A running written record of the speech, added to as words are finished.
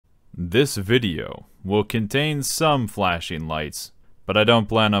This video will contain some flashing lights, but I don't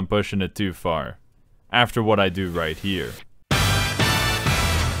plan on pushing it too far. After what I do right here.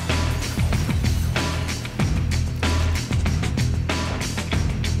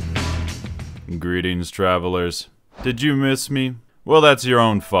 Greetings, travelers. Did you miss me? Well, that's your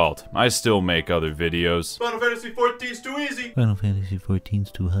own fault. I still make other videos. Final Fantasy XIV's too easy. Final Fantasy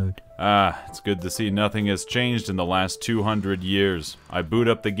XIV's too hard. It's good to see nothing has changed in the last 200 years. I boot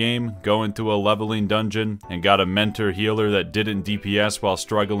up the game, go into a leveling dungeon, and got a mentor healer that didn't DPS while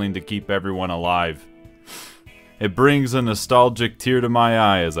struggling to keep everyone alive. It brings a nostalgic tear to my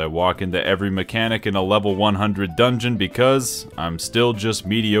eye as I walk into every mechanic in a level 100 dungeon because I'm still just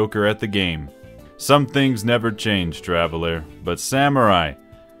mediocre at the game. Some things never change, traveler, but Samurai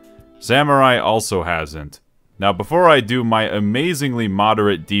also hasn't. Now, before I do my amazingly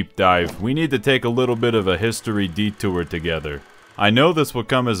moderate deep dive, we need to take a little bit of a history detour together. I know this will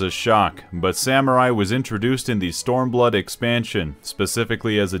come as a shock, but Samurai was introduced in the Stormblood expansion,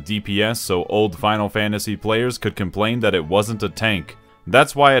 specifically as a DPS so old Final Fantasy players could complain that it wasn't a tank.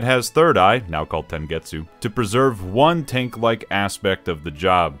 That's why it has Third Eye, now called Tengetsu, to preserve one tank-like aspect of the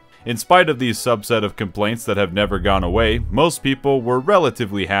job. In spite of these subset of complaints that have never gone away, most people were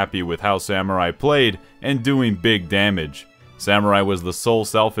relatively happy with how Samurai played and doing big damage. Samurai was the sole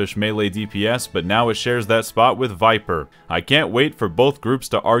selfish melee DPS, but now it shares that spot with Viper. I can't wait for both groups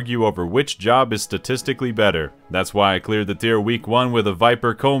to argue over which job is statistically better. That's why I cleared the tier week 1 with a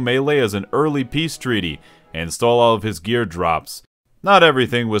Viper co-melee as an early peace treaty, and stole all of his gear drops. Not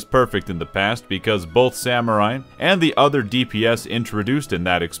everything was perfect in the past because both Samurai and the other DPS introduced in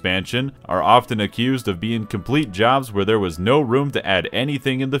that expansion are often accused of being complete jobs where there was no room to add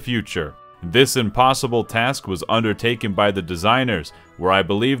anything in the future. This impossible task was undertaken by the designers, where I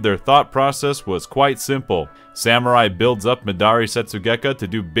believe their thought process was quite simple. Samurai builds up Midari Setsugeka to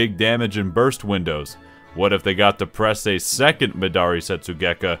do big damage in burst windows. What if they got to press a second Midari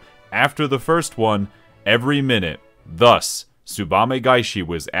Setsugeka after the first one every minute? Thus, Tsubame Gaishi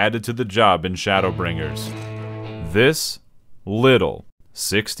was added to the job in Shadowbringers. This little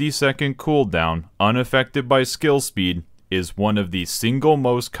 60-second cooldown, unaffected by skill speed, is one of the single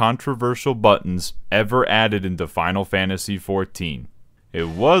most controversial buttons ever added into Final Fantasy XIV. It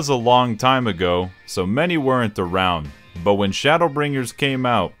was a long time ago, so many weren't around, but when Shadowbringers came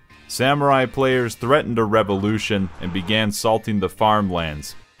out, Samurai players threatened a revolution and began salting the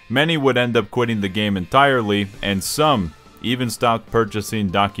farmlands. Many would end up quitting the game entirely, and some even stopped purchasing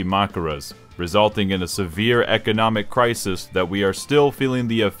Dakimakuras, resulting in a severe economic crisis that we are still feeling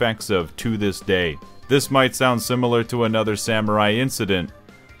the effects of to this day. This might sound similar to another Samurai incident,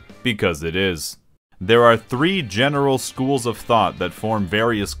 because it is. There are 3 general schools of thought that form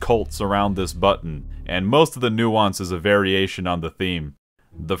various cults around this button, and most of the nuance is a variation on the theme.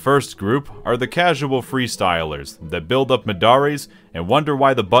 The first group are the casual freestylers that build up Midares and wonder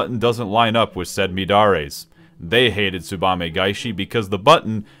why the button doesn't line up with said Midares. They hated Tsubame Gaishi because the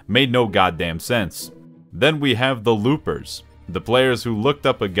button made no goddamn sense. Then we have the loopers, the players who looked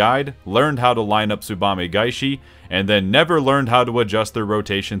up a guide, learned how to line up Tsubame Gaishi, and then never learned how to adjust their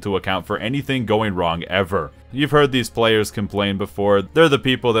rotation to account for anything going wrong ever. You've heard these players complain before. They're the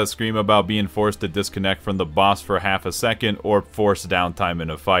people that scream about being forced to disconnect from the boss for half a second or forced downtime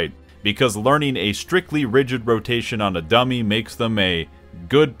in a fight, because learning a strictly rigid rotation on a dummy makes them a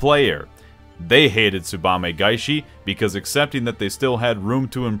good player. They hated Tsubame Gaishi because accepting that they still had room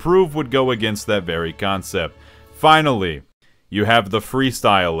to improve would go against that very concept. Finally, you have the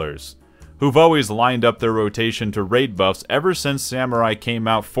freestylers, who've always lined up their rotation to raid buffs ever since Samurai came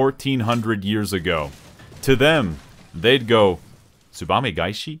out 1400 years ago. To them, they'd go, Tsubame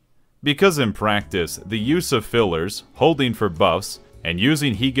Gaishi? Because in practice, the use of fillers, holding for buffs, and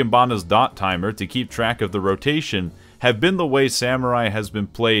using Higanbana's dot timer to keep track of the rotation have been the way Samurai has been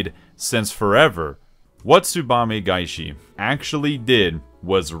played since forever. What Tsubame Gaishi actually did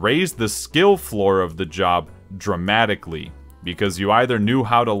was raise the skill floor of the job dramatically, because you either knew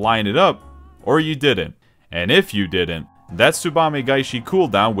how to line it up, or you didn't. And if you didn't, that Tsubame Gaishi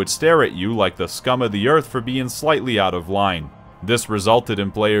cooldown would stare at you like the scum of the earth for being slightly out of line. This resulted in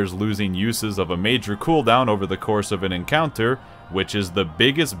players losing uses of a major cooldown over the course of an encounter, which is the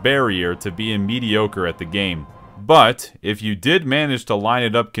biggest barrier to being mediocre at the game. But, if you did manage to line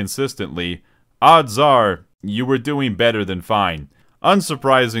it up consistently, odds are you were doing better than fine.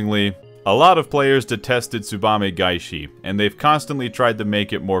 Unsurprisingly, a lot of players detested Tsubame Gaishi, and they've constantly tried to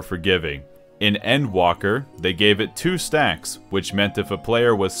make it more forgiving. In Endwalker, they gave it 2 stacks, which meant if a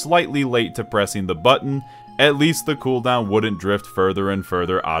player was slightly late to pressing the button, at least the cooldown wouldn't drift further and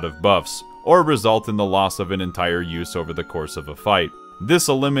further out of buffs, or result in the loss of an entire use over the course of a fight. This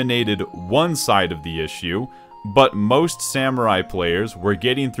eliminated one side of the issue, but most samurai players were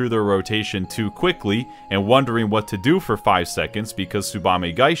getting through their rotation too quickly and wondering what to do for 5 seconds because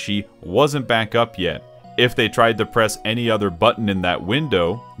Tsubame Gaishi wasn't back up yet. If they tried to press any other button in that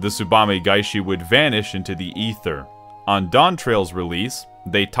window, the Tsubame Gaishi would vanish into the ether. On Dawntrail's release,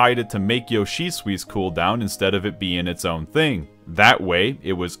 they tied it to Meikyo Shisui's cooldown instead of it being its own thing. That way,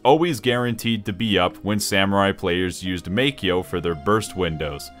 it was always guaranteed to be up when samurai players used Meikyo for their burst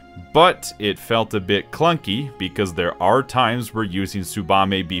windows. But it felt a bit clunky because there are times where using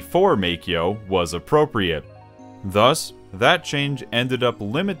Tsubame before Meikyo was appropriate. Thus, that change ended up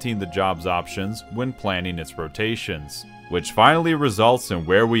limiting the job's options when planning its rotations, which finally results in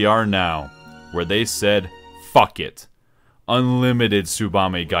where we are now, where they said, fuck it. Unlimited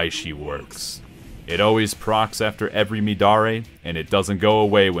Tsubame Gaishi works. It always procs after every Midare, and it doesn't go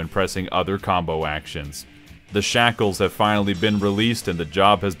away when pressing other combo actions. The shackles have finally been released and the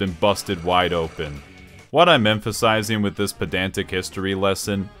job has been busted wide open. What I'm emphasizing with this pedantic history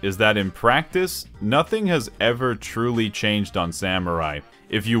lesson is that in practice, nothing has ever truly changed on Samurai.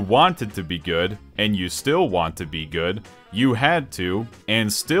 If you wanted to be good, and you still want to be good, you had to,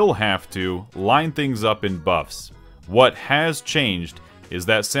 and still have to, line things up in buffs. What has changed is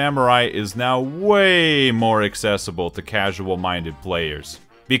that Samurai is now way more accessible to casual-minded players,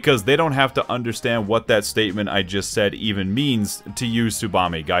 because they don't have to understand what that statement I just said even means to use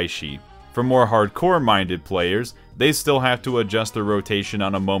Tsubame Gaishi. For more hardcore-minded players, they still have to adjust their rotation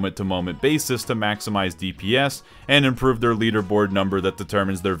on a moment-to-moment basis to maximize DPS and improve their leaderboard number that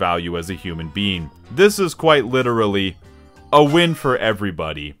determines their value as a human being. This is quite literally a win for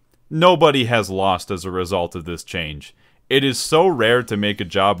everybody. Nobody has lost as a result of this change. It is so rare to make a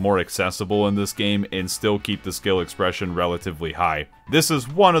job more accessible in this game and still keep the skill expression relatively high. This is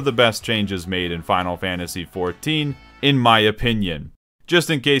one of the best changes made in Final Fantasy XIV, in my opinion. Just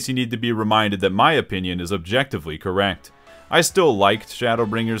in case you need to be reminded that my opinion is objectively correct. I still liked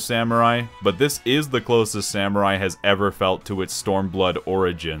Shadowbringers Samurai, but this is the closest Samurai has ever felt to its Stormblood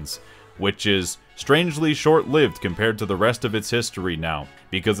origins, which is strangely short-lived compared to the rest of its history now,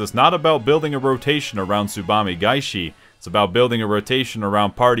 because it's not about building a rotation around Tsubame Gaishi, it's about building a rotation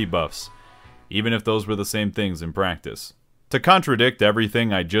around party buffs, even if those were the same things in practice. To contradict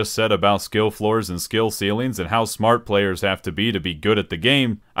everything I just said about skill floors and skill ceilings and how smart players have to be good at the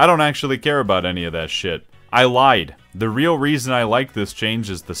game, I don't actually care about any of that shit. I lied. The real reason I like this change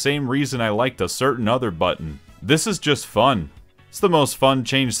is the same reason I liked a certain other button. This is just fun. It's the most fun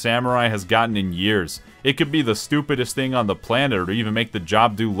change Samurai has gotten in years. It could be the stupidest thing on the planet or even make the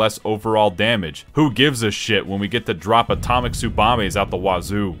job do less overall damage. Who gives a shit when we get to drop atomic Tsubames out the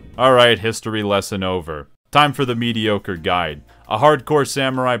wazoo? Alright, history lesson over. Time for the mediocre guide. A hardcore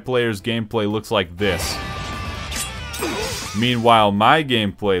Samurai player's gameplay looks like this. Meanwhile, my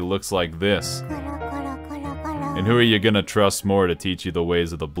gameplay looks like this. And who are you gonna trust more to teach you the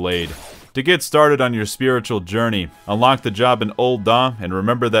ways of the blade? To get started on your spiritual journey, unlock the job in Old Da, and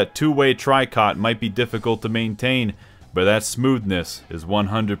remember that two-way tricot might be difficult to maintain, but that smoothness is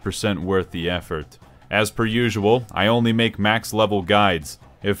 100% worth the effort. As per usual, I only make max level guides.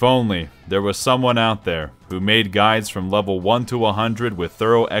 If only there was someone out there who made guides from level 1 to 100 with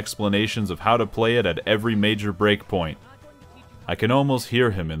thorough explanations of how to play it at every major breakpoint. I can almost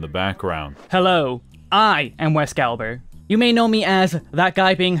hear him in the background. Hello, I am WeskAlber. You may know me as that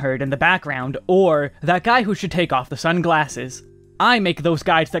guy being heard in the background, or that guy who should take off the sunglasses. I make those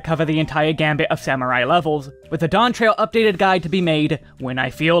guides that cover the entire gambit of Samurai levels, with a Dawntrail updated guide to be made when I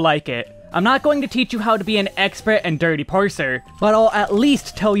feel like it. I'm not going to teach you how to be an expert and dirty parser, but I'll at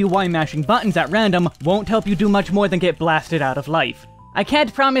least tell you why mashing buttons at random won't help you do much more than get blasted out of life. I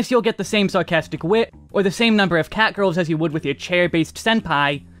can't promise you'll get the same sarcastic wit, or the same number of catgirls as you would with your chair-based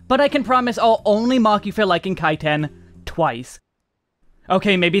senpai, but I can promise I'll only mock you for liking Kaiten twice.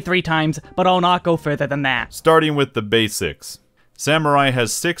 Okay, maybe 3 times, but I'll not go further than that. Starting with the basics. Samurai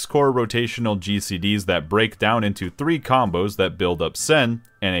has 6 core rotational GCDs that break down into 3 combos that build up Sen,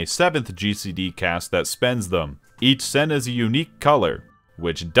 and a 7th GCD cast that spends them. Each Sen is a unique color,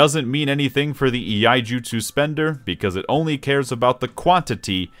 which doesn't mean anything for the Iaijutsu spender because it only cares about the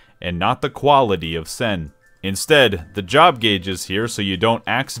quantity and not the quality of Sen. Instead, the job gauge is here so you don't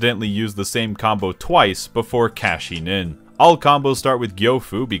accidentally use the same combo twice before cashing in. All combos start with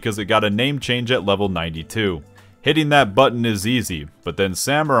Gyofu because it got a name change at level 92. Hitting that button is easy, but then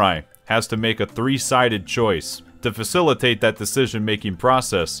Samurai has to make a 3-sided choice. To facilitate that decision-making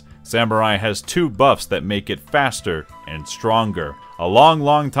process, Samurai has 2 buffs that make it faster and stronger. A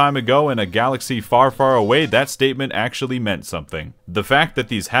long time ago in a galaxy far away, that statement actually meant something. The fact that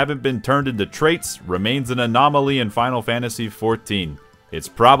these haven't been turned into traits remains an anomaly in Final Fantasy XIV. It's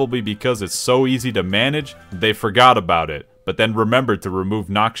probably because it's so easy to manage, they forgot about it, but then remembered to remove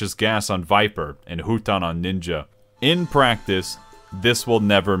Noxious Gas on Viper and Huton on Ninja. In practice, this will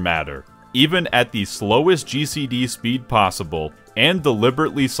never matter. Even at the slowest GCD speed possible, and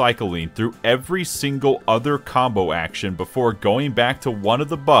deliberately cycling through every single other combo action before going back to one of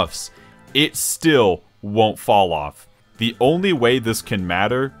the buffs, it still won't fall off. The only way this can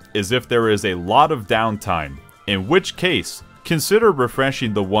matter is if there is a lot of downtime, in which case, consider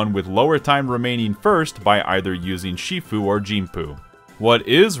refreshing the one with lower time remaining first by either using Shifu or Jinpu. What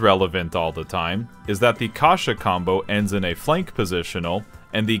is relevant all the time is that the Kasha combo ends in a flank positional,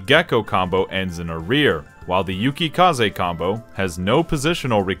 and the Gecko combo ends in a rear, while the Yukikaze combo has no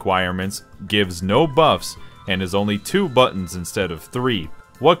positional requirements, gives no buffs, and is only 2 buttons instead of 3.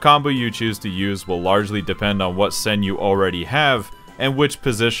 What combo you choose to use will largely depend on what sen you already have, and which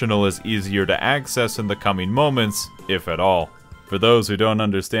positional is easier to access in the coming moments, if at all. For those who don't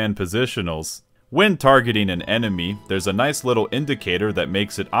understand positionals, when targeting an enemy, there's a nice little indicator that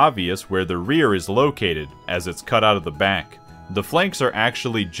makes it obvious where the rear is located, as it's cut out of the back. The flanks are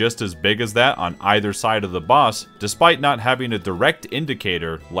actually just as big as that on either side of the boss, despite not having a direct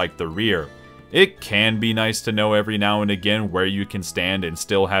indicator like the rear. It can be nice to know every now and again where you can stand and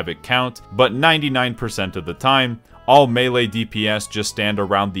still have it count, but 99% of the time, all melee DPS just stand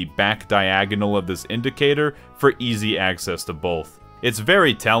around the back diagonal of this indicator for easy access to both. It's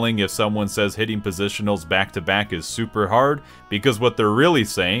very telling if someone says hitting positionals back to back is super hard, because what they're really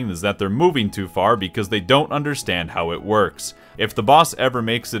saying is that they're moving too far because they don't understand how it works. If the boss ever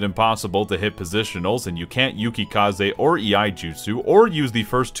makes it impossible to hit positionals and you can't Yukikaze or Iaijutsu or use the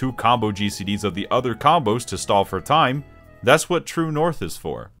first 2 combo GCDs of the other combos to stall for time, that's what True North is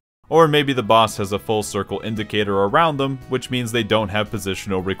for. Or maybe the boss has a full circle indicator around them, which means they don't have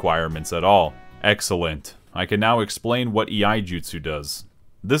positional requirements at all. Excellent. I can now explain what Iaijutsu does.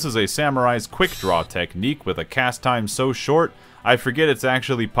 This is a samurai's quick draw technique with a cast time so short, I forget it's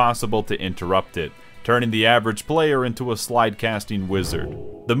actually possible to interrupt it, turning the average player into a slide casting wizard.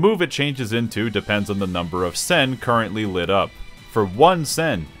 The move it changes into depends on the number of sen currently lit up. For 1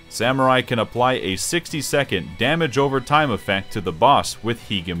 sen, Samurai can apply a 60-second damage over time effect to the boss with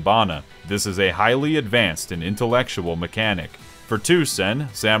Higanbana. This is a highly advanced and intellectual mechanic. For 2 sen,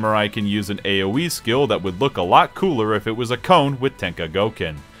 Samurai can use an AoE skill that would look a lot cooler if it was a cone with Tenka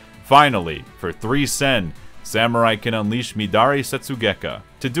Goken. Finally, for 3 sen, Samurai can unleash Midari Setsugeka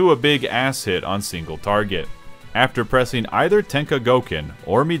to do a big ass hit on single target. After pressing either Tenka Goken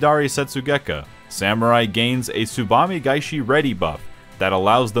or Midari Setsugeka, Samurai gains a Tsubame Gaishi ready buff that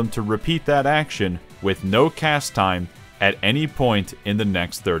allows them to repeat that action with no cast time at any point in the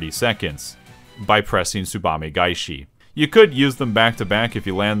next 30 seconds by pressing Tsubame Gaishi. You could use them back to back if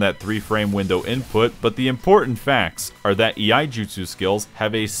you land that 3-frame window input, but the important facts are that Iaijutsu skills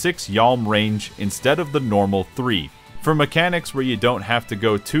have a 6 Yalm range instead of the normal 3. For mechanics where you don't have to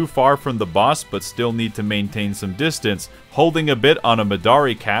go too far from the boss but still need to maintain some distance, holding a bit on a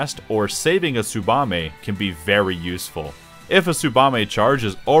Midari cast or saving a Tsubame can be very useful. If a Tsubame charge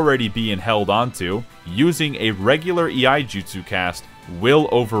is already being held onto, using a regular Iaijutsu cast will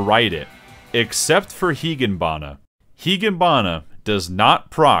override it, except for Higanbana. Higanbana does not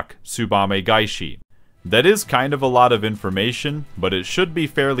proc Tsubame Gaishi. That is kind of a lot of information, but it should be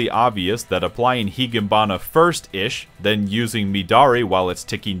fairly obvious that applying Higanbana first-ish, then using Midari while it's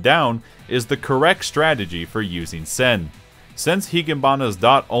ticking down, is the correct strategy for using sen. Since Higanbana's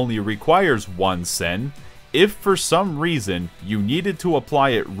dot only requires 1 sen, if for some reason you needed to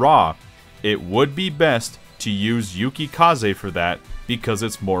apply it raw, it would be best to use Yukikaze for that because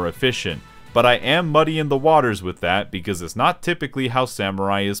it's more efficient. But I am muddying the waters with that because it's not typically how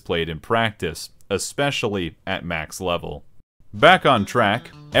Samurai is played in practice, especially at max level. Back on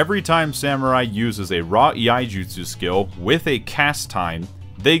track, every time Samurai uses a raw Iaijutsu skill with a cast time,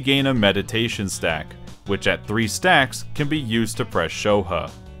 they gain a meditation stack, which at 3 stacks can be used to press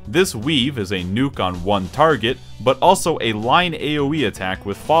Shoha. This weave is a nuke on 1 target, but also a line AoE attack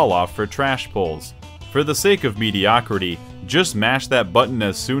with falloff for trash pulls. For the sake of mediocrity, just mash that button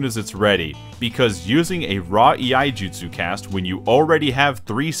as soon as it's ready, because using a raw Iaijutsu cast when you already have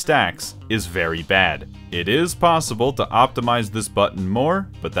 3 stacks is very bad. It is possible to optimize this button more,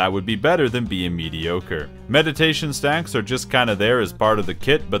 but that would be better than being mediocre. Meditation stacks are just kinda there as part of the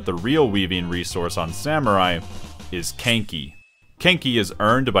kit, but the real weaving resource on Samurai is Kenki. Kenki is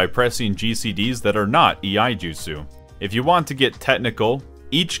earned by pressing GCDs that are not Iaijutsu. If you want to get technical,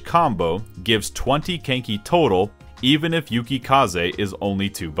 each combo gives 20 Kenki total, even if Yukikaze is only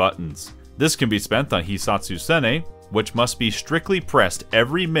 2 buttons. This can be spent on Hisatsu Sene, which must be strictly pressed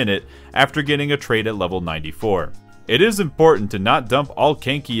every minute after getting a trait at level 94. It is important to not dump all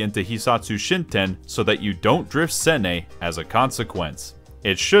Kenki into Hisatsu Shinten so that you don't drift Sene as a consequence.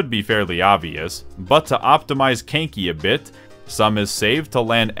 It should be fairly obvious, but to optimize Kenki a bit, some is saved to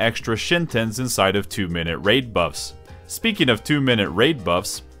land extra Shintens inside of 2-minute raid buffs. Speaking of 2-minute raid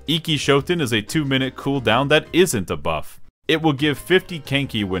buffs, Iki Shoten is a 2-minute cooldown that isn't a buff. It will give 50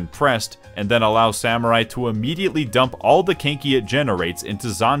 Kenki when pressed, and then allow Samurai to immediately dump all the Kenki it generates into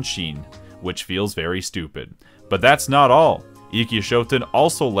Zanshin, which feels very stupid. But that's not all. Iki Shoten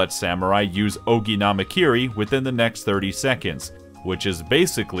also lets Samurai use Ogi Namakiri within the next 30 seconds, which is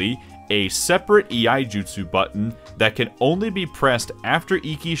basically a separate Iaijutsu button that can only be pressed after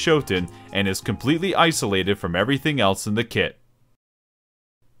Iki Shoten and is completely isolated from everything else in the kit.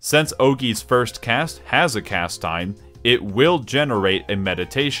 Since Ogi's first cast has a cast time, it will generate a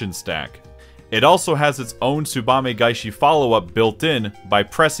meditation stack. It also has its own Tsubame Gaishi follow-up built in by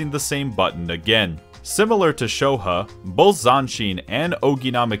pressing the same button again. Similar to Shoha, both Zanshin and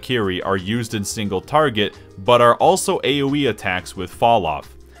Ogi Namakiri are used in single target, but are also AoE attacks with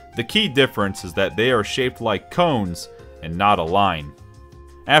fall-off. The key difference is that they are shaped like cones and not a line.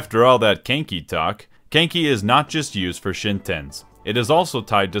 After all that Kenki talk, Kenki is not just used for Shintens. It is also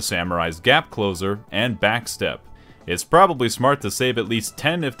tied to Samurai's Gap Closer and Backstep. It's probably smart to save at least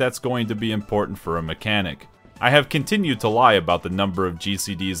 10 if that's going to be important for a mechanic. I have continued to lie about the number of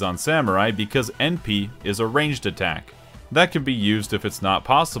GCDs on Samurai because NP is a ranged attack. That can be used if it's not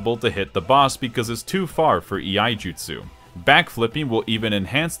possible to hit the boss because it's too far for Iaijutsu. Backflipping will even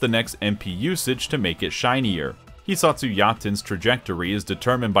enhance the next NP usage to make it shinier. Hisatsu Yaten's trajectory is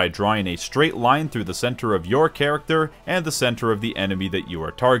determined by drawing a straight line through the center of your character and the center of the enemy that you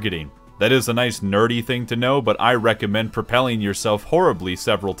are targeting. That is a nice nerdy thing to know, but I recommend propelling yourself horribly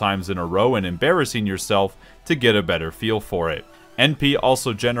several times in a row and embarrassing yourself to get a better feel for it. NP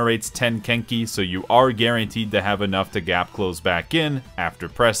also generates 10 Kenki, so you are guaranteed to have enough to gap close back in after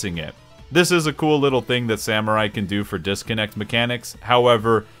pressing it. This is a cool little thing that Samurai can do for disconnect mechanics,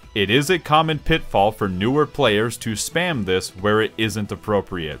 however, it is a common pitfall for newer players to spam this where it isn't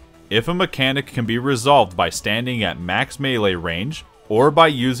appropriate. If a mechanic can be resolved by standing at max melee range, or by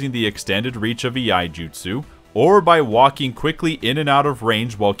using the extended reach of Iaijutsu, or by walking quickly in and out of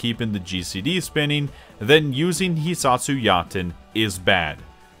range while keeping the GCD spinning, then using Hisatsu Yaten is bad.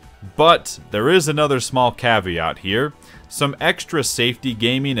 But there is another small caveat here. Some extra safety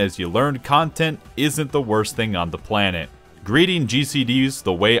gaming as you learn content isn't the worst thing on the planet. Greeting GCDs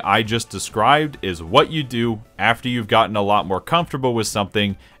the way I just described is what you do after you've gotten a lot more comfortable with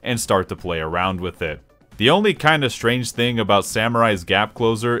something and start to play around with it. The only kind of strange thing about Samurai's Gap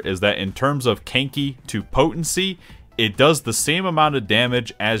Closer is that in terms of Kenki to potency, it does the same amount of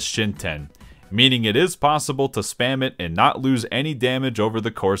damage as Shinten, meaning it is possible to spam it and not lose any damage over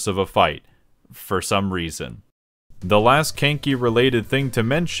the course of a fight, for some reason. The last Kenki related thing to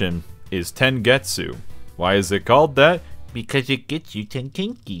mention is Tengetsu. Why is it called that? Because it gets you 10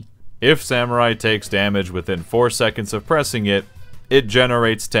 Kenki. If Samurai takes damage within 4 seconds of pressing it, it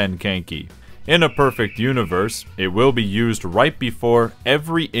generates 10 Kenki. In a perfect universe, it will be used right before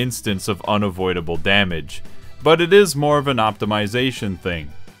every instance of unavoidable damage, but it is more of an optimization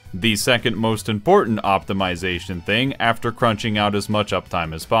thing. The second most important optimization thing after crunching out as much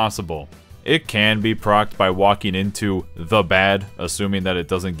uptime as possible. It can be procced by walking into the bad, assuming that it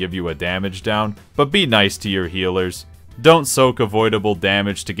doesn't give you a damage down, but be nice to your healers. Don't soak avoidable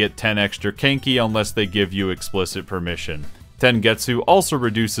damage to get 10 extra Kenki unless they give you explicit permission. Tengetsu also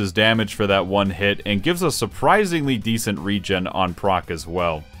reduces damage for that one hit and gives a surprisingly decent regen on proc as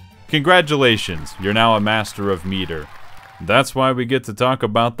well. Congratulations, you're now a master of meter. That's why we get to talk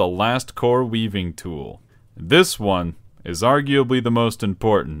about the last core weaving tool. This one is arguably the most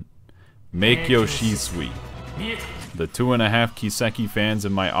important. Meikyo Shisui. The 2.5 Kiseki fans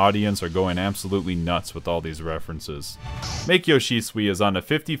in my audience are going absolutely nuts with all these references. Meikyo Shisui is on a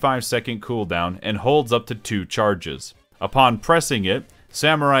 55-second cooldown and holds up to 2 charges. Upon pressing it,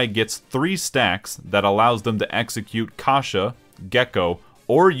 Samurai gets 3 stacks that allows them to execute Kasha, Gecko,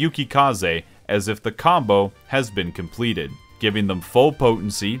 or Yukikaze as if the combo has been completed, giving them full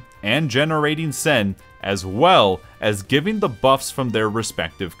potency and generating Sen, as well as giving the buffs from their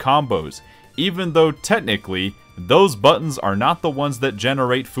respective combos, even though technically, those buttons are not the ones that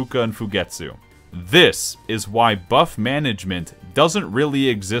generate Fuka and Fugetsu. This is why buff management doesn't really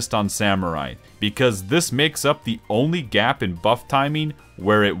exist on Samurai, because this makes up the only gap in buff timing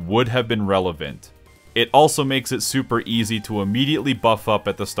where it would have been relevant. It also makes it super easy to immediately buff up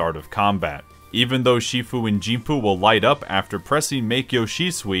at the start of combat. Even though Shifu and Jinpu will light up after pressing Meikyo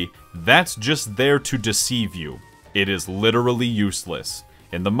Shisui, that's just there to deceive you. It is literally useless.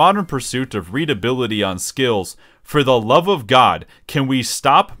 In the modern pursuit of readability on skills, For the love of God, can we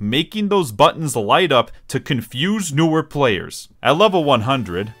stop making those buttons light up to confuse newer players? At level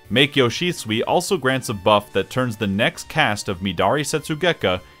 100, Meikyo Shisui also grants a buff that turns the next cast of Midari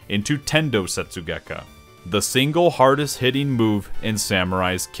Setsugeka into Tendo Setsugeka, the single hardest hitting move in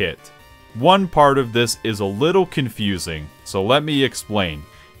Samurai's kit. One part of this is a little confusing, so let me explain.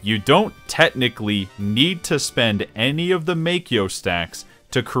 You don't technically need to spend any of the Meikyo stacks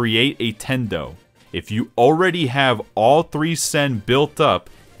to create a Tendo. If you already have all 3 Sen built up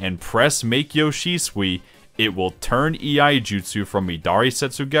and press Meikyo Shisui, it will turn Iaijutsu from Midari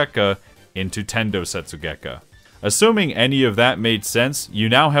Setsugeka into Tendo Setsugeka. Assuming any of that made sense, you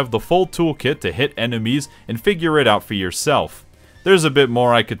now have the full toolkit to hit enemies and figure it out for yourself. There's a bit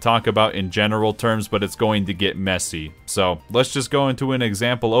more I could talk about in general terms, but it's going to get messy. So let's just go into an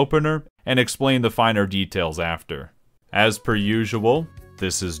example opener and explain the finer details after. As per usual,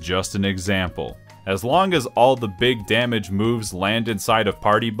 this is just an example. As long as all the big damage moves land inside of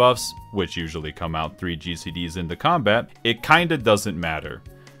party buffs, which usually come out 3 GCDs into combat, it kinda doesn't matter.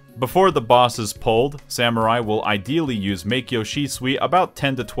 Before the boss is pulled, Samurai will ideally use Meikyo Shisui about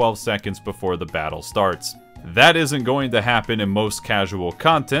 10 to 12 seconds before the battle starts. That isn't going to happen in most casual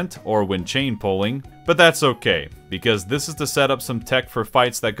content or when chain pulling, but that's okay, because this is to set up some tech for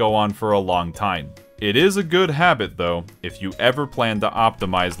fights that go on for a long time. It is a good habit though, if you ever plan to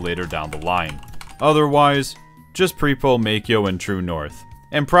optimize later down the line. Otherwise, just pre-pull Meikyo in True North,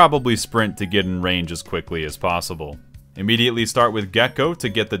 and probably sprint to get in range as quickly as possible. Immediately start with Gecko to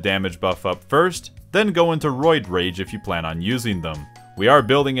get the damage buff up first, then go into Roid Rage if you plan on using them. We are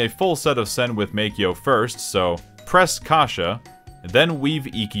building a full set of Sen with Meikyo first, so press Kasha, then weave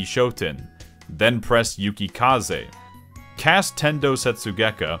Iki Shoten, then press Yuki Kaze. Cast Tendo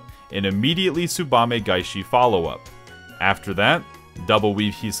Setsugeka, and immediately Tsubame Gaishi follow-up. After that, double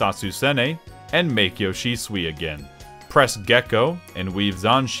weave Hisatsu Sene, and Meikyo Shisui again. Press Gecko and weave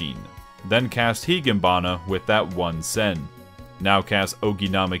Zanshin, then cast Higanbana with that 1 Sen. Now cast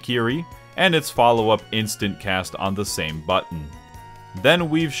Oginama Kiri, and its follow-up instant cast on the same button. Then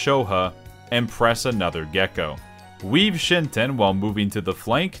weave Shoha, and press another Gecko. Weave Shinten while moving to the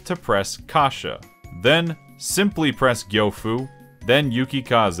flank to press Kasha. Then simply press Gyofu, then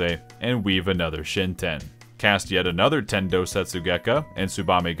Yukikaze, and weave another Shinten. Cast yet another Tendo Setsugeka and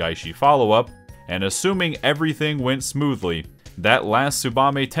Tsubame Gaishi follow-up, and assuming everything went smoothly, that last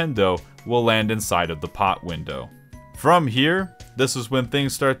Tsubame Tendo will land inside of the pot window. From here, this is when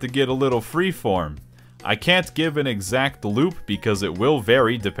things start to get a little freeform. I can't give an exact loop because it will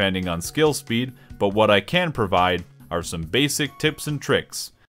vary depending on skill speed, but what I can provide are some basic tips and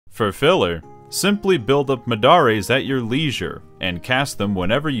tricks. For filler, simply build up Midares at your leisure, and cast them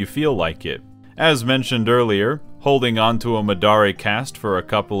whenever you feel like it. As mentioned earlier, holding onto a Midare cast for a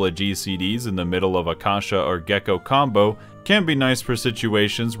couple of GCDs in the middle of a Kasha or Gecko combo can be nice for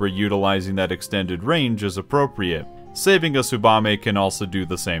situations where utilizing that extended range is appropriate. Saving a Tsubame can also do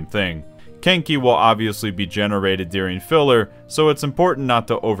the same thing. Kenki will obviously be generated during filler, so it's important not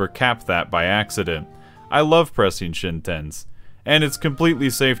to overcap that by accident. I love pressing Shintens, and it's completely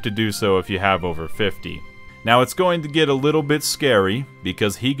safe to do so if you have over 50. Now it's going to get a little bit scary,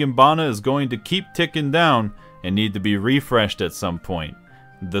 because Higanbana is going to keep ticking down and need to be refreshed at some point.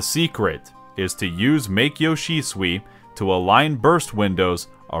 The secret is to use Meikyo Shisui to align burst windows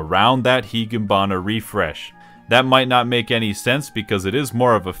around that Higanbana refresh. That might not make any sense because it is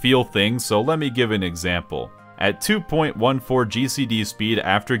more of a feel thing, so let me give an example. At 2.14 GCD speed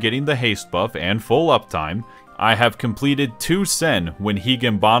after getting the haste buff and full uptime, I have completed 2 Sen when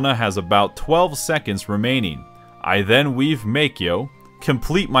Higanbana has about 12 seconds remaining. I then weave Meikyo,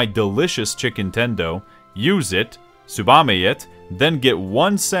 complete my delicious Chicken Tendo, use it, Tsubame it, then get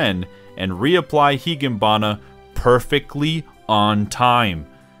 1 Sen and reapply Higanbana perfectly on time.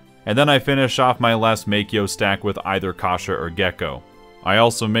 And then I finish off my last Meikyo stack with either Kasha or Gecko. I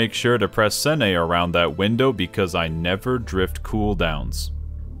also make sure to press Sene around that window because I never drift cooldowns.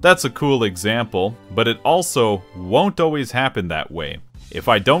 That's a cool example, but it also won't always happen that way. If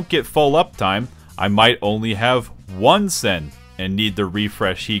I don't get full uptime, I might only have 1 Sen and need to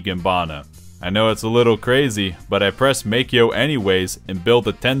refresh Higanbana. I know it's a little crazy, but I press Meikyo anyways and build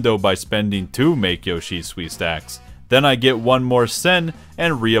a Tendo by spending 2 Meikyo Shisui stacks. Then I get 1 more Sen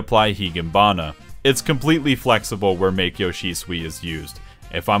and reapply Higanbana. It's completely flexible where Meikyo Shisui is used.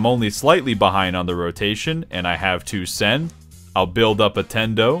 If I'm only slightly behind on the rotation and I have 2 Sen, I'll build up a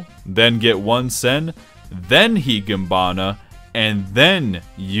Tendo, then get 1 Sen, then Higanbana, and then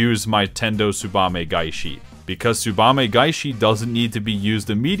use my Tendo Tsubame Gaishi. Because Tsubame Gaishi doesn't need to be used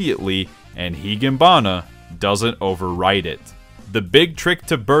immediately, and Higanbana doesn't override it. The big trick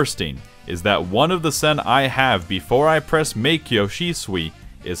to bursting is that one of the sen I have before I press Meikyo Shisui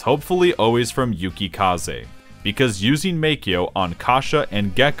is hopefully always from Yukikaze, because using Meikyo on Kasha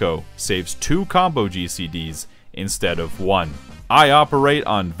and Gecko saves 2 combo GCDs instead of 1. I operate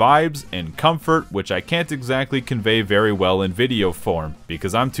on vibes and comfort, which I can't exactly convey very well in video form,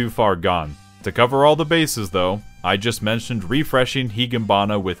 because I'm too far gone. To cover all the bases though, I just mentioned refreshing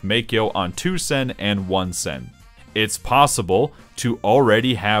Higanbana with Meikyo on 2 sen and 1 sen. It's possible to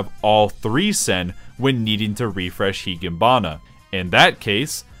already have all 3 sen when needing to refresh Higanbana. In that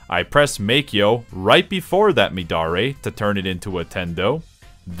case, I press Meikyo right before that Midare to turn it into a Tendo,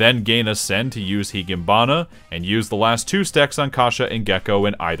 then gain a sen to use Higanbana, and use the last 2 stacks on Kasha and Gecko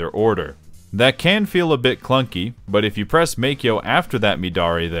in either order. That can feel a bit clunky, but if you press Meikyo after that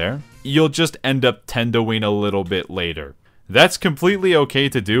Midare there, you'll just end up Tendoing a little bit later. That's completely okay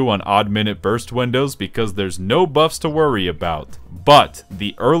to do on odd minute burst windows because there's no buffs to worry about. But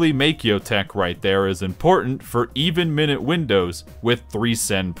the early Meikyo tech right there is important for even minute windows with 3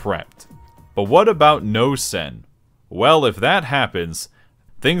 sen prepped. But what about no sen? Well, if that happens,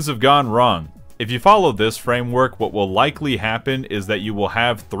 things have gone wrong. If you follow this framework, what will likely happen is that you will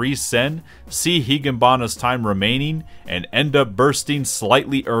have 3 sen, see Higanbana's time remaining, and end up bursting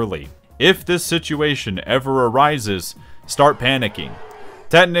slightly early. If this situation ever arises, start panicking.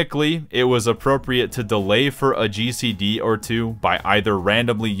 Technically, it was appropriate to delay for a GCD or 2 by either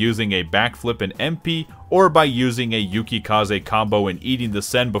randomly using a backflip and MP, or by using a Yukikaze combo and eating the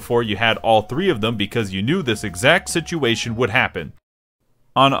sen before you had all 3 of them because you knew this exact situation would happen.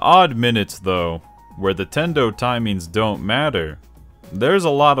 On odd minutes though, where the Tendo timings don't matter, there's a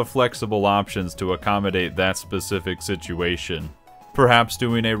lot of flexible options to accommodate that specific situation. Perhaps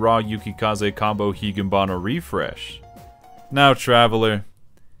doing a raw Yukikaze combo Higanbana refresh. Now Traveler,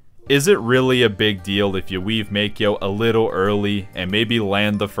 is it really a big deal if you weave Meikyo a little early and maybe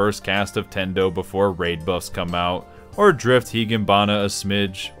land the first cast of Tendo before raid buffs come out, or drift Higanbana a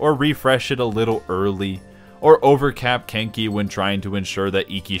smidge, or refresh it a little early, or overcap Kenki when trying to ensure that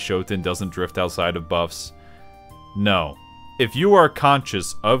Iki Shoten doesn't drift outside of buffs? No. If you are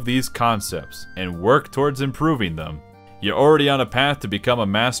conscious of these concepts and work towards improving them, you're already on a path to become a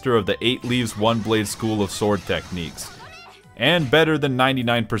master of the 8 Leaves 1 Blade school of sword techniques, and better than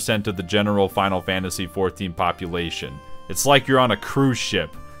 99% of the general Final Fantasy XIV population. It's like you're on a cruise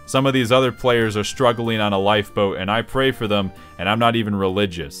ship. Some of these other players are struggling on a lifeboat, and I pray for them, and I'm not even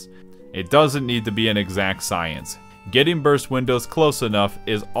religious. It doesn't need to be an exact science. Getting burst windows close enough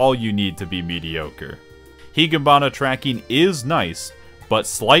is all you need to be mediocre. Higanbana tracking is nice, but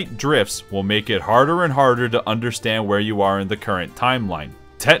slight drifts will make it harder and harder to understand where you are in the current timeline.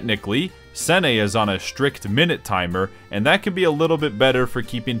 Technically, Sene is on a strict minute timer, and that can be a little bit better for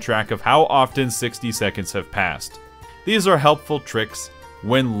keeping track of how often 60 seconds have passed. These are helpful tricks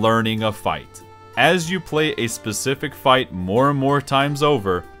when learning a fight. As you play a specific fight more and more times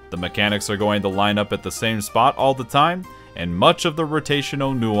over, the mechanics are going to line up at the same spot all the time, and much of the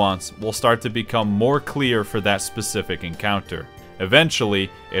rotational nuance will start to become more clear for that specific encounter.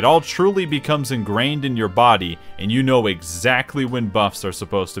 Eventually, it all truly becomes ingrained in your body, and you know exactly when buffs are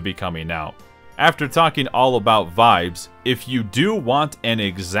supposed to be coming out. After talking all about vibes, if you do want an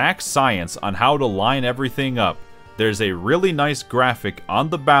exact science on how to line everything up, there's a really nice graphic on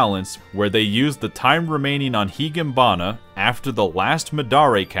the balance where they use the time remaining on Higanbana after the last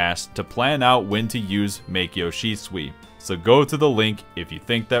Midare cast to plan out when to use Meikyo Shisui. So go to the link if you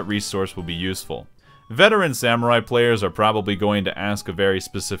think that resource will be useful. Veteran samurai players are probably going to ask a very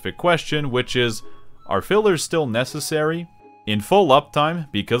specific question, which is, are fillers still necessary? In full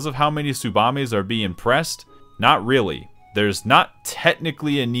uptime, because of how many Tsubames are being pressed? Not really. There's not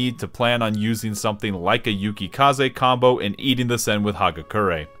technically a need to plan on using something like a Yukikaze combo and eating the sen with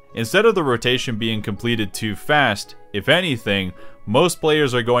Hagakure. Instead of the rotation being completed too fast, if anything, most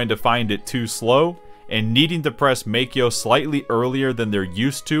players are going to find it too slow and needing to press Meikyo slightly earlier than they're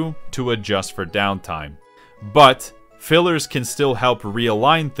used to adjust for downtime. But fillers can still help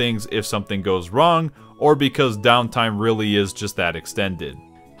realign things if something goes wrong, or because downtime really is just that extended.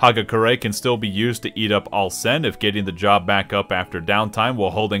 Hagakure can still be used to eat up all sen if getting the job back up after downtime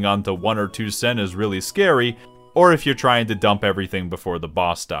while holding on to 1 or 2 sen is really scary, or if you're trying to dump everything before the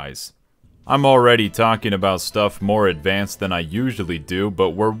boss dies. I'm already talking about stuff more advanced than I usually do, but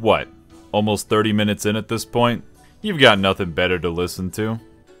we're what? Almost 30 minutes in at this point? You've got nothing better to listen to.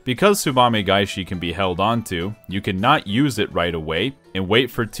 Because Tsubame Gaishi can be held onto, you cannot use it right away and wait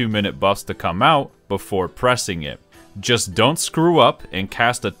for 2-minute buffs to come out before pressing it. Just don't screw up and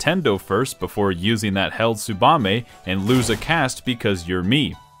cast a Tendo first before using that held Tsubame and lose a cast because you're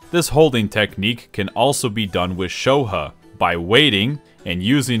me. This holding technique can also be done with Shoha, by waiting and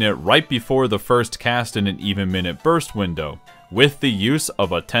using it right before the first cast in an even minute burst window. With the use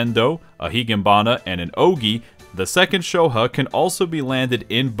of a Tendo, a Higanbana, and an Ogi, the second Shoha can also be landed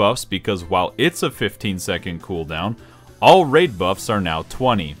in buffs because while it's a 15-second cooldown, all raid buffs are now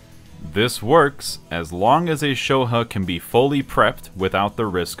 20. This works as long as a Shoha can be fully prepped without the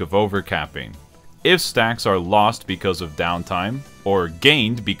risk of overcapping. If stacks are lost because of downtime, or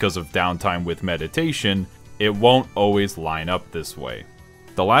gained because of downtime with meditation, it won't always line up this way.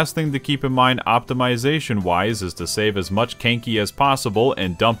 The last thing to keep in mind optimization-wise is to save as much Kenki as possible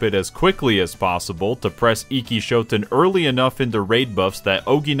and dump it as quickly as possible to press Iki Shoten early enough into raid buffs that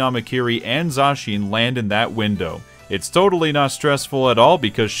Ogi Namakiri and Zanshin land in that window. It's totally not stressful at all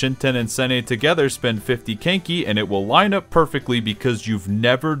because Shinten and Sene together spend 50 Kenki and it will line up perfectly because you've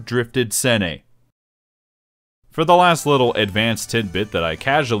never drifted Sene. For the last little advanced tidbit that I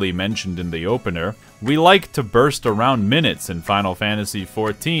casually mentioned in the opener, we like to burst around minutes in Final Fantasy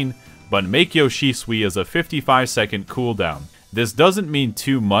XIV, but Meikyo Shisui is a 55-second cooldown. This doesn't mean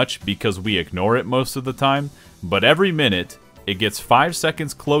too much because we ignore it most of the time, but every minute, it gets 5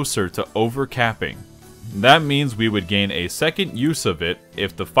 seconds closer to overcapping. That means we would gain a second use of it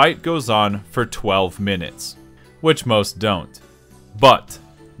if the fight goes on for 12 minutes, which most don't. But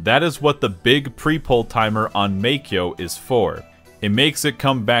that is what the big pre-pull timer on Meikyo is for. It makes it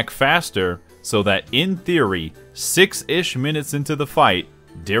come back faster so that in theory, 6-ish minutes into the fight,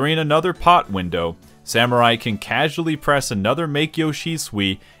 during another pot window, Samurai can casually press another Meikyo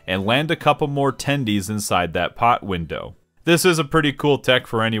Shisui and land a couple more tendies inside that pot window. This is a pretty cool tech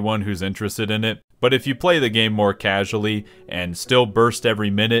for anyone who's interested in it, but if you play the game more casually and still burst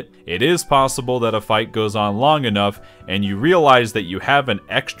every minute, it is possible that a fight goes on long enough and you realize that you have an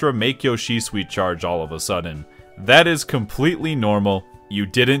extra Meikyo Shisui charge all of a sudden. That is completely normal, you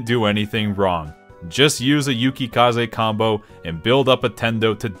didn't do anything wrong. Just use a Yukikaze combo and build up a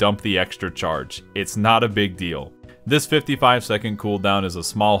Tendo to dump the extra charge. It's not a big deal. This 55-second cooldown is a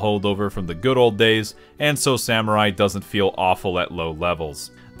small holdover from the good old days, and so Samurai doesn't feel awful at low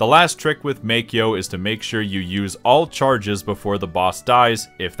levels. The last trick with Meikyo is to make sure you use all charges before the boss dies,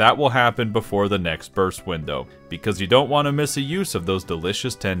 if that will happen before the next burst window, because you don't want to miss a use of those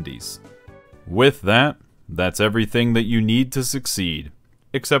delicious tendies. With that, that's everything that you need to succeed,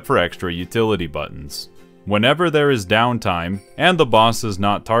 except for extra utility buttons. Whenever there is downtime, and the boss is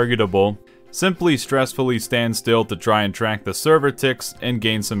not targetable, simply stressfully stand still to try and track the server ticks and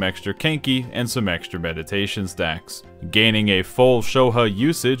gain some extra Kenki and some extra meditation stacks. Gaining a full Shoha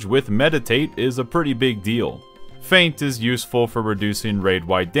usage with meditate is a pretty big deal. Feint is useful for reducing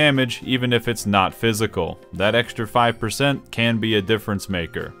raid-wide damage even if it's not physical. That extra 5% can be a difference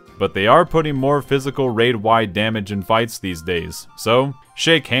maker. But they are putting more physical raid-wide damage in fights these days, so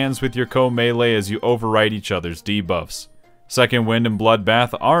shake hands with your co-melee as you override each other's debuffs. Second Wind and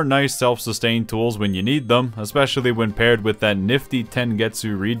Bloodbath are nice self-sustain tools when you need them, especially when paired with that nifty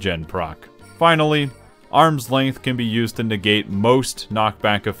Tengetsu regen proc. Finally, Arm's Length can be used to negate most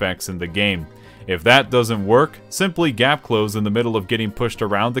knockback effects in the game. If that doesn't work, simply gap close in the middle of getting pushed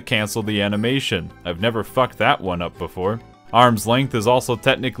around to cancel the animation. I've never fucked that one up before. Arm's Length is also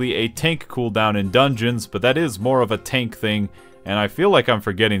technically a tank cooldown in dungeons, but that is more of a tank thing, and I feel like I'm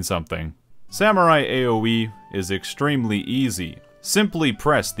forgetting something. Samurai AoE is extremely easy. Simply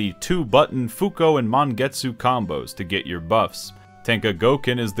press the 2-button Fuko and Mangetsu combos to get your buffs. Tenka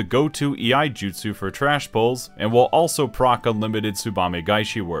Goken is the go-to Iaijutsu for trash pulls, and will also proc unlimited Tsubame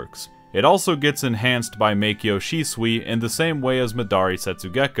Gaishi works. It also gets enhanced by Meikyo Shisui in the same way as Midari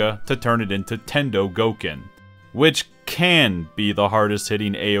Setsugeka to turn it into Tendo Goken, which can be the hardest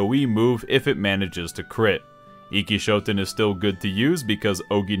hitting AoE move if it manages to crit. Iki Shoten is still good to use because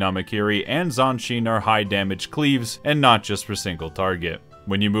Ogi Namakiri and Zanshin are high damage cleaves and not just for single target.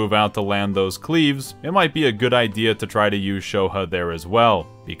 When you move out to land those cleaves, it might be a good idea to try to use Shoha there as well,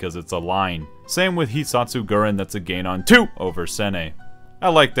 because it's a line. Same with Hisatsu Guren, that's a gain on 2 over Sene. I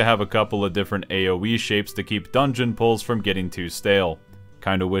like to have a couple of different AoE shapes to keep dungeon pulls from getting too stale.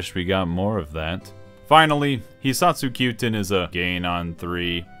 Kinda wish we got more of that. Finally, Hisatsu Kyuten is a gain on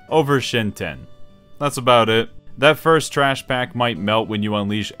 3 over Shinten. That's about it. That first trash pack might melt when you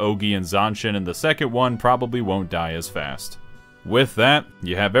unleash Ogi and Zanshin, and the second one probably won't die as fast. With that,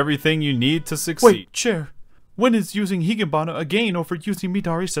 you have everything you need to succeed. Wait, Chair. When is using Higanbana a gain over using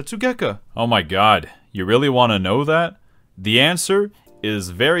Midari Setsugeka? Oh my god, you really want to know that? The answer is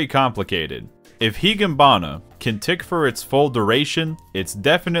very complicated. If Higanbana can tick for its full duration, it's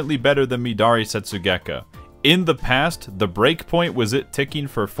definitely better than Midari Setsugeka. In the past, the breakpoint was it ticking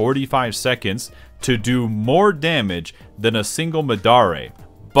for 45 seconds to do more damage than a single Midare,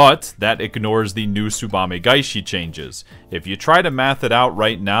 But that ignores the new Tsubame Gaishi changes. If you try to math it out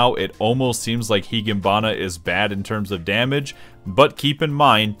right now, it almost seems like Higanbana is bad in terms of damage, but keep in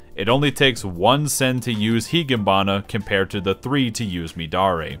mind, it only takes 1 sen to use Higanbana compared to the 3 to use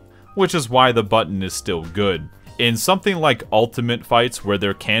Midare, which is why the button is still good. In something like ultimate fights where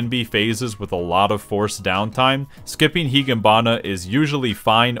there can be phases with a lot of forced downtime, skipping Higanbana is usually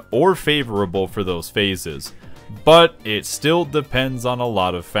fine or favorable for those phases. But it still depends on a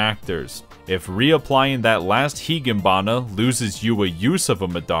lot of factors. If reapplying that last Higanbana loses you a use of a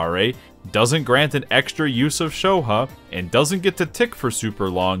Midare, doesn't grant an extra use of Shoha, and doesn't get to tick for super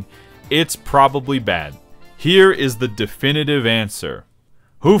long, it's probably bad. Here is the definitive answer.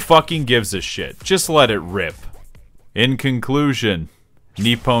 Who fucking gives a shit? Just let it rip. In conclusion,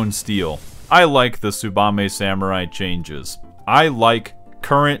 Nippon Steel. I like the Tsubame Samurai changes. I like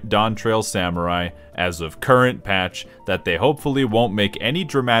current Dawntrail Samurai as of current patch that they hopefully won't make any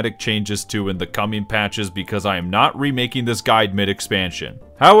dramatic changes to in the coming patches because I am not remaking this guide mid-expansion.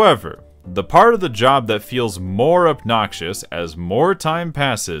 However, the part of the job that feels more obnoxious as more time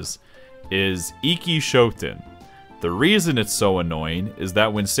passes is Iki Shoten. The reason it's so annoying is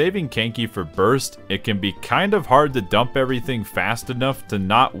that when saving Kenki for burst, it can be kind of hard to dump everything fast enough to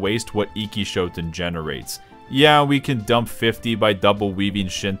not waste what Iki Shoten generates. Yeah, we can dump 50 by double weaving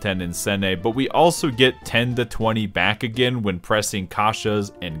Shinten and Sene, but we also get 10 to 20 back again when pressing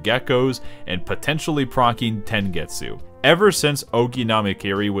Kashas and Geckos and potentially proccing Tengetsu. Ever since Ogi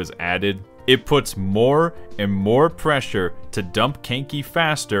Namikiri was added, it puts more and more pressure to dump Kenki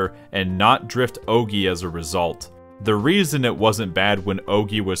faster and not drift Ogi as a result. The reason it wasn't bad when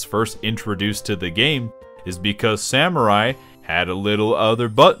Ogi was first introduced to the game is because Samurai had a little other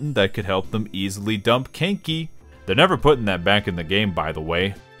button that could help them easily dump Kenki. They're never putting that back in the game, by the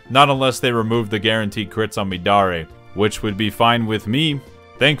way. Not unless they remove the guaranteed crits on Midare, which would be fine with me.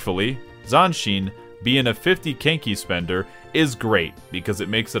 Thankfully, Zanshin, being a 50 Kenki spender, is great because it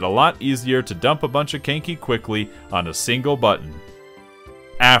makes it a lot easier to dump a bunch of Kenki quickly on a single button.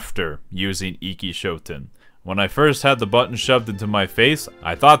 After using Iki Shoten. When I first had the button shoved into my face,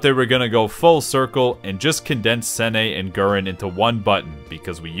 I thought they were gonna go full circle and just condense Sene and Gurren into one button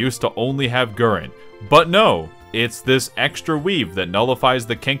because we used to only have Gurren. But no, it's this extra weave that nullifies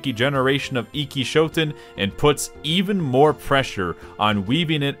the Kenki generation of Iki Shoten and puts even more pressure on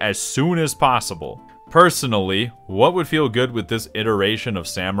weaving it as soon as possible. Personally, what would feel good with this iteration of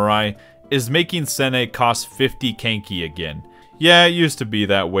Samurai is making Sene cost 50 Kenki again. Yeah, it used to be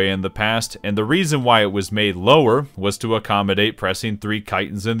that way in the past, and the reason why it was made lower was to accommodate pressing 3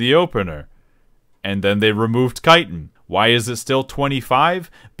 Kitens in the opener. And then they removed Kiten. Why is it still 25?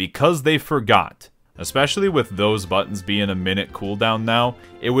 Because they forgot. Especially with those buttons being a minute cooldown now,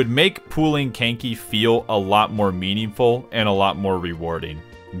 it would make pooling Kenki feel a lot more meaningful and a lot more rewarding.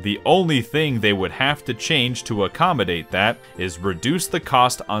 The only thing they would have to change to accommodate that is reduce the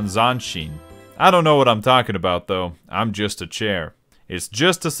cost on Zanshin. I don't know what I'm talking about though, I'm just a chair. It's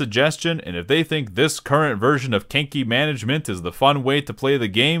just a suggestion, and if they think this current version of Kenki management is the fun way to play the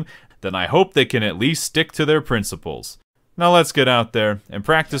game, then I hope they can at least stick to their principles. Now let's get out there and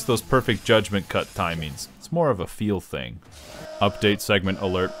practice those perfect judgment cut timings. It's more of a feel thing. Update segment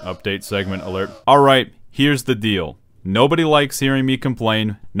alert, update segment alert. Alright, here's the deal. Nobody likes hearing me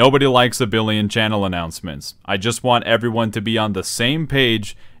complain. Nobody likes a billion channel announcements. I just want everyone to be on the same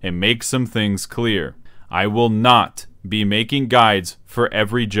page and make some things clear. I will not be making guides for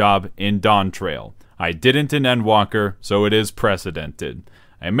every job in Dawntrail. I didn't in Endwalker, so it is precedented.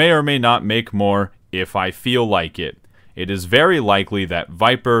 I may or may not make more if I feel like it. It is very likely that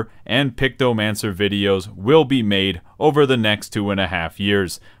Viper and Pictomancer videos will be made over the next 2.5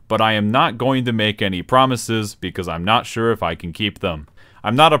 years, but I am not going to make any promises because I'm not sure if I can keep them.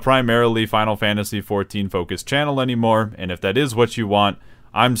 I'm not a primarily Final Fantasy XIV focused channel anymore, and if that is what you want,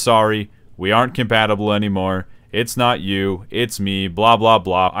 I'm sorry, we aren't compatible anymore. It's not you, it's me, blah blah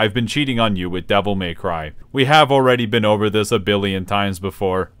blah. I've been cheating on you with Devil May Cry. We have already been over this a billion times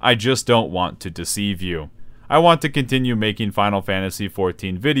before. I just don't want to deceive you. I want to continue making Final Fantasy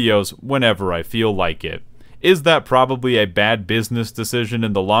XIV videos whenever I feel like it. Is that probably a bad business decision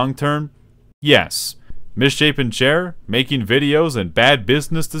in the long term? Yes. Misshapen chair? Making videos and bad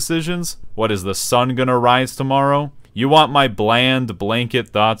business decisions? What, is the sun gonna rise tomorrow? You want my bland, blanket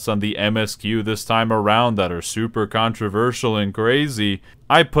thoughts on the MSQ this time around that are super controversial and crazy?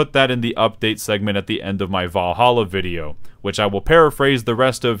 I put that in the update segment at the end of my Valhalla video, which I will paraphrase the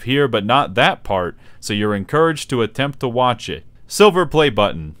rest of here, but not that part, so you're encouraged to attempt to watch it. Silver play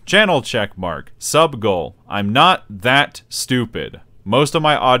button, channel check mark, sub goal. I'm not that stupid. Most of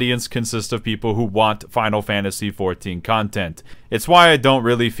my audience consists of people who want Final Fantasy XIV content. It's why I don't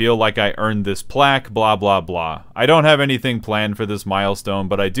really feel like I earned this plaque, blah blah blah. I don't have anything planned for this milestone,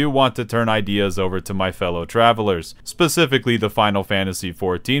 but I do want to turn ideas over to my fellow travelers, specifically the Final Fantasy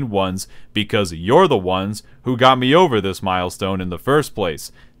XIV ones, because you're the ones who got me over this milestone in the first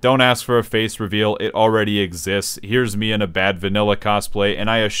place. Don't ask for a face reveal, it already exists. Here's me in a bad vanilla cosplay, and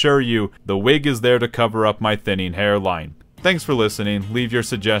I assure you, the wig is there to cover up my thinning hairline. Thanks for listening, leave your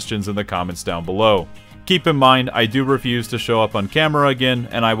suggestions in the comments down below. Keep in mind, I do refuse to show up on camera again,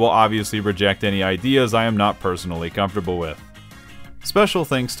 and I will obviously reject any ideas I am not personally comfortable with. Special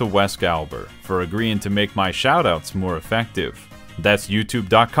thanks to WeskAlber for agreeing to make my shoutouts more effective. That's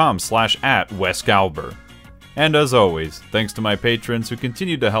youtube.com/@WeskAlber. And as always, thanks to my patrons who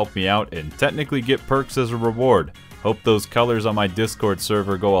continue to help me out and technically get perks as a reward. Hope those colors on my Discord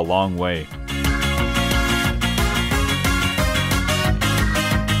server go a long way.